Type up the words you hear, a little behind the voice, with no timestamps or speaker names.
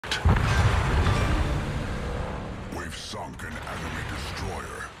We've sunk an enemy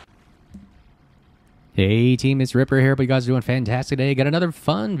destroyer. Hey team, it's Ripper here. Hope you guys are doing fantastic today. Got another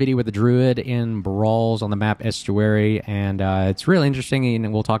fun video with the Druid in Brawls on the map Estuary, and it's really interesting,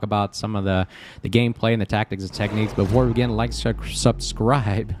 and we'll talk about some of the gameplay and the tactics and techniques. But before we begin, like,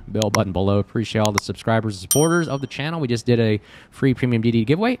 subscribe, bell button below. Appreciate all the subscribers and supporters of the channel. We just did a free premium DD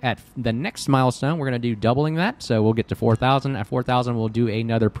giveaway. At the next milestone, we're going to do doubling that, so we'll get to 4,000. At 4,000, we'll do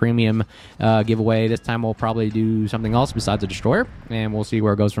another premium giveaway. This time we'll probably do something else besides a destroyer, and we'll see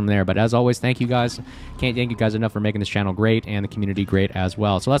where it goes from there. But as always, thank you guys. Can't thank you guys enough for making this channel great and the community great as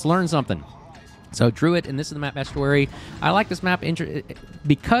well. So let's learn something. So Druid, and this is the map Estuary. I like this map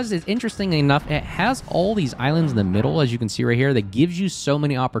because it's interesting enough. It has all these islands in the middle, as you can see right here, that gives you so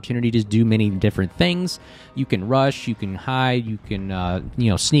many opportunities to do many different things. You can rush, you can hide, you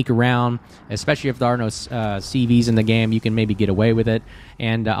can sneak around. Especially if there are no CVs in the game, you can maybe get away with it.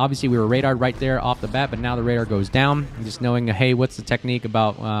 And obviously we were radared right there off the bat, but now the radar goes down. Just knowing, hey, what's the technique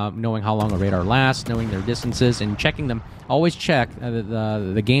about knowing how long a radar lasts, knowing their distances, and checking them. Always check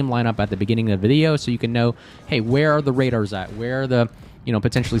the game lineup at the beginning of the video so you can know, hey, where are the radars at? Where are the,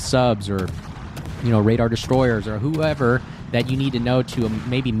 potentially subs or, radar destroyers or whoever that you need to know to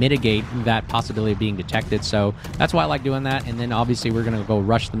maybe mitigate that possibility of being detected. So that's why I like doing that. And then obviously we're going to go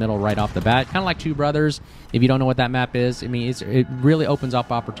rush the middle right off the bat. Kind of like Two Brothers. If you don't know what that map is, I mean, it really opens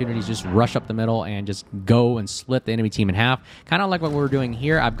up opportunities. Just rush up the middle and just go and split the enemy team in half. Kind of like what we're doing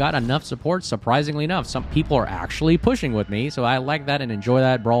here. I've got enough support, surprisingly enough. Some people are actually pushing with me, so I like that and enjoy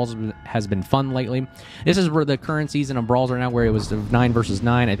that. Brawls has been fun lately. This is where the current season of Brawls right now, where it was 9 versus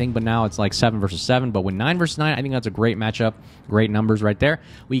 9, I think, but now it's like 7 versus 7. But when 9 versus 9, I think that's a great matchup. Great numbers right there.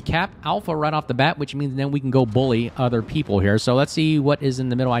 We cap Alpha right off the bat, which means then we can go bully other people here. So let's see what is in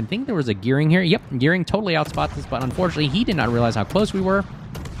the middle. I think there was a Gearing here. Yep, Gearing totally outspots this, but unfortunately he did not realize how close we were.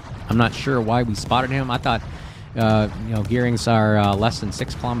 I'm not sure why we spotted him. I thought, Gearings are less than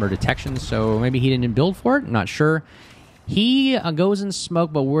 6 kilometer detection, so maybe he didn't build for it. Not sure. He goes in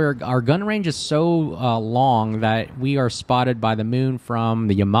smoke, but our gun range is so long that we are spotted by the moon from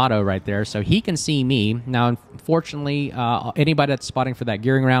the Yamato right there, so he can see me. Now, unfortunately, anybody that's spotting for that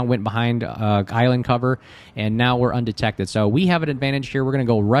Gearing round went behind island cover, and now we're undetected. So we have an advantage here. We're going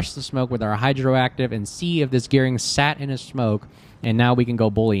to go rush the smoke with our Hydroactive and see if this Gearing sat in his smoke, and now we can go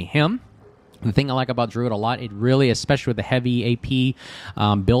bully him. The thing I like about Druid a lot, it really, especially with the heavy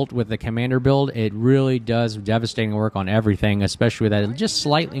AP built with the Commander build, it really does devastating work on everything, especially with that just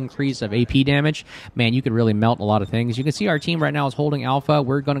slight increase of AP damage. Man, you could really melt a lot of things. You can see our team right now is holding Alpha.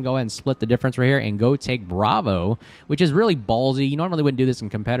 We're going to go ahead and split the difference right here and go take Bravo, which is really ballsy. You normally wouldn't do this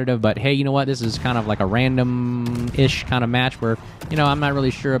in competitive, but hey, you know what? This is kind of like a random-ish kind of match where, I'm not really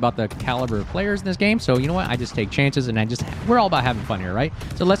sure about the caliber of players in this game, so you know what? I just take chances, and we're all about having fun here, right?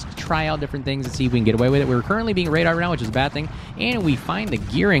 So let's try out different things and see if we can get away with it. We're currently being radar right now, which is a bad thing, and we find the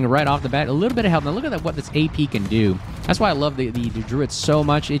Gearing right off the bat. A little bit of health. Now look at what this AP can do. That's why I love the Druid so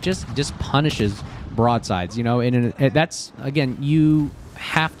much. It just punishes broadsides, and that's, again, you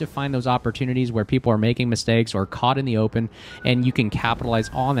have to find those opportunities where people are making mistakes or caught in the open, and you can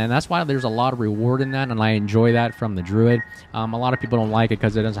capitalize on that. And that's why there's a lot of reward in that, and I enjoy that from the Druid. A lot of people don't like it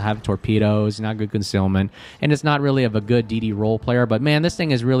because it doesn't have torpedoes, not good concealment, and it's not really of a good DD role player. But man, this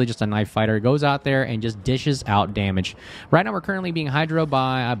thing is really just a knife fighter. It goes out there and just dishes out damage. Right now we're currently being hydro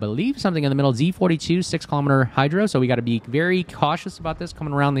by, I believe, something in the middle, Z42 6 kilometer hydro, so we got to be very cautious about this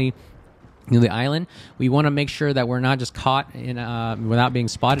coming around the island. We want to make sure that we're not just caught in without being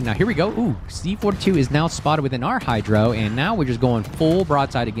spotted. Now here we go. Ooh, C42 is now spotted within our hydro, and now we're just going full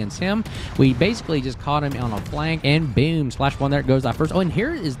broadside against him. We basically just caught him on a flank, and boom, slash one. There goes that first. Oh, and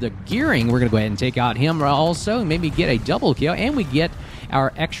here is the Gearing. We're gonna go ahead and take out him also, maybe get a double kill, and we get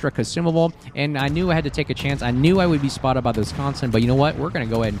our extra consumable. And I knew I had to take a chance. I knew I would be spotted by the Wisconsin, but you know what? We're going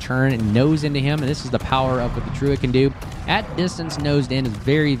to go ahead and turn and nose into him, and this is the power of what the Druid can do. At distance, nosed in is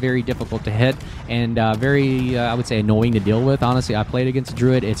very, very difficult to hit, and very, I would say, annoying to deal with. Honestly, I played against a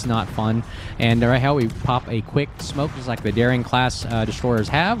Druid. It's not fun. And right how we pop a quick smoke, just like the Daring class destroyers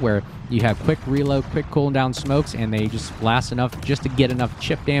have, where you have quick reload, quick cooling down smokes, and they just last enough just to get enough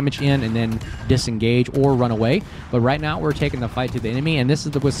chip damage in and then disengage or run away. But right now, we're taking the fight to the enemy, and this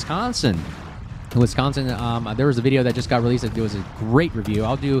is the Wisconsin. Wisconsin, there was a video that just got released. It was a great review.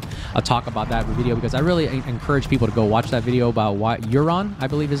 I'll do a talk about that video because I really encourage people to go watch that video about what Euron, I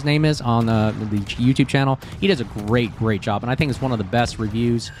believe his name is, on the YouTube channel. He does a great job, and I think it's one of the best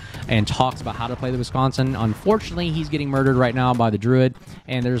reviews and talks about how to play the Wisconsin. Unfortunately, he's getting murdered right now by the Druid,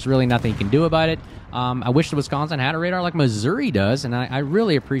 and there's really nothing he can do about it. I wish the Wisconsin had a radar like Missouri does, and I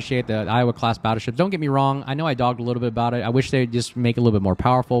really appreciate the Iowa-class battleships. Don't get me wrong. I know I dogged a little bit about it. I wish they'd just make it a little bit more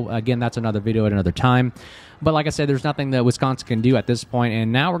powerful. Again, that's another video in another time. But like I said, there's nothing that Wisconsin can do at this point.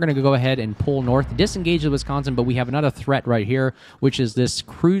 And now we're going to go ahead and pull north, disengage the Wisconsin. But we have another threat right here, which is this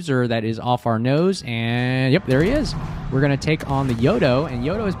cruiser that is off our nose. And yep, there he is. We're going to take on the Yodo. And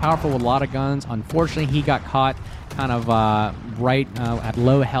Yodo is powerful with a lot of guns. Unfortunately, he got caught kind of right at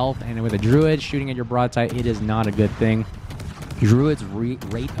low health. And with a Druid shooting at your broadside, it is not a good thing. Druid's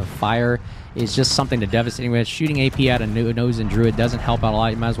rate of fire is just something to devastate with. Shooting AP at a nose and Druid doesn't help out a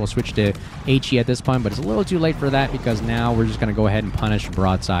lot. You might as well switch to HE at this point, but it's a little too late for that because now we're just going to go ahead and punish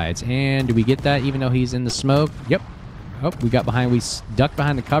broadsides. And do we get that even though he's in the smoke? Yep. Oh, we ducked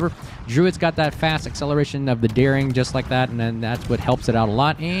behind the cover. Druid's got that fast acceleration of the daring just like that, and then that's what helps it out a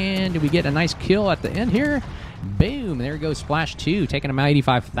lot. And do we get a nice kill at the end here? Boom, there goes Splash 2, taking him out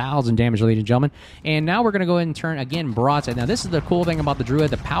 85,000 damage, ladies and gentlemen. And now we're going to go ahead and turn, again, broadside. Now, this is the cool thing about the Druid.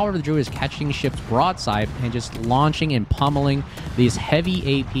 The power of the Druid is catching ships broadside and just launching and pummeling these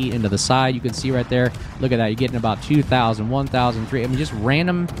heavy AP into the side. You can see right there, look at that. You're getting about 2,000, 1,000, 3. I mean, just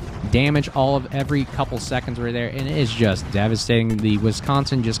random damage every couple seconds right there, and it is just devastating. The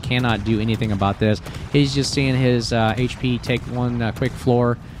Wisconsin just cannot do anything about this. He's just seeing his HP take one quick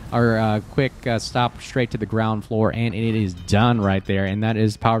floor, or quick stop straight to the ground floor, and it is done right there. And that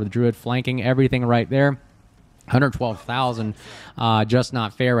is power of the Druid flanking everything right there. 112,000, just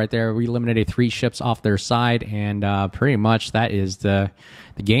not fair right there. We eliminated 3 ships off their side, and pretty much that is the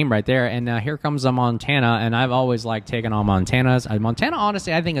game right there. And here comes a Montana, and I've always liked taking on Montanas. Montana,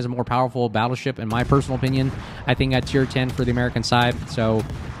 honestly, I think is a more powerful battleship in my personal opinion. I think at tier 10 for the American side. So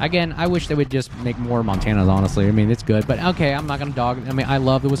again, I wish they would just make more Montanas, honestly. I mean, it's good, but okay, I'm not going to dog. I mean, I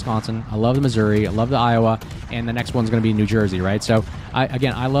love the Wisconsin, I love the Missouri, I love the Iowa, and the next one's going to be New Jersey, right? So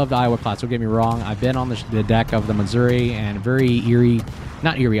I love the Iowa class, don't get me wrong. I've been on the deck of the Missouri, and very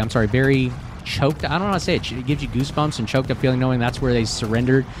choked. I don't want to say it. It gives you goosebumps and choked up feeling knowing that's where they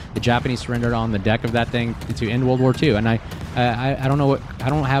surrendered. The Japanese surrendered on the deck of that thing to end World War II. And I don't know I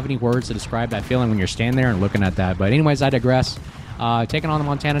don't have any words to describe that feeling when you're standing there and looking at that. But anyways, I digress. Taking on the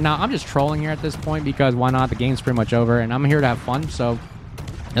Montana. Now, I'm just trolling here at this point because why not? The game's pretty much over, and I'm here to have fun. So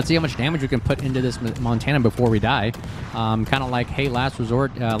let's see how much damage we can put into this Montana before we die. Kind of like, hey, last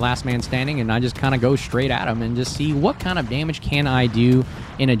resort, last man standing, and I just kind of go straight at him and just see what kind of damage can I do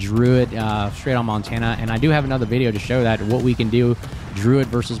in a Druid straight on Montana. And I do have another video to show that, what we can do, Druid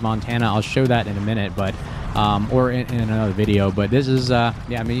versus Montana. I'll show that in a minute, but or in another video. But this is,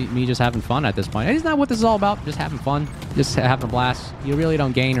 yeah, me just having fun at this point. Isn't that what this is all about? Just having fun, just having a blast. You really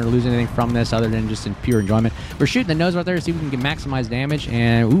don't gain or lose anything from this other than just in pure enjoyment. We're shooting the nose right there to see if we can maximize damage,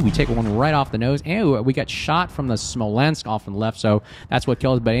 and ooh, we take one right off the nose. And we got shot from the Smolensk off on the left, so that's what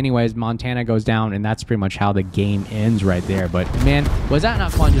kills. But anyways, Montana goes down, and that's pretty much how the game ends right there. But man, was that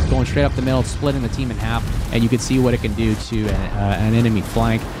not fun? Just going straight up the middle, splitting the team in half, and you can see what it can do to an enemy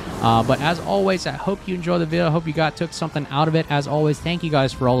flank. But as always, I hope you enjoyed the video. I hope you took something out of it. As always, thank you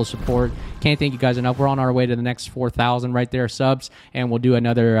guys for all the support. Can't thank you guys enough. We're on our way to the next 4,000 right there subs, and we'll do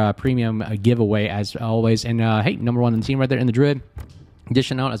another premium giveaway as always. And hey, #1 in the team right there in the Druid.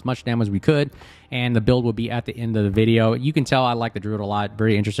 Dishing out as much damage as we could, and the build will be at the end of the video. You can tell I like the Druid a lot.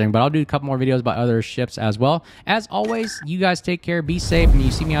 Very interesting, but I'll do a couple more videos about other ships as well. As always, you guys take care, be safe, and you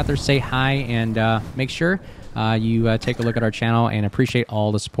see me out there, say hi, and make sure you take a look at our channel and appreciate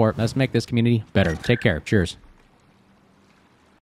all the support. Let's make this community better. Take care. Cheers.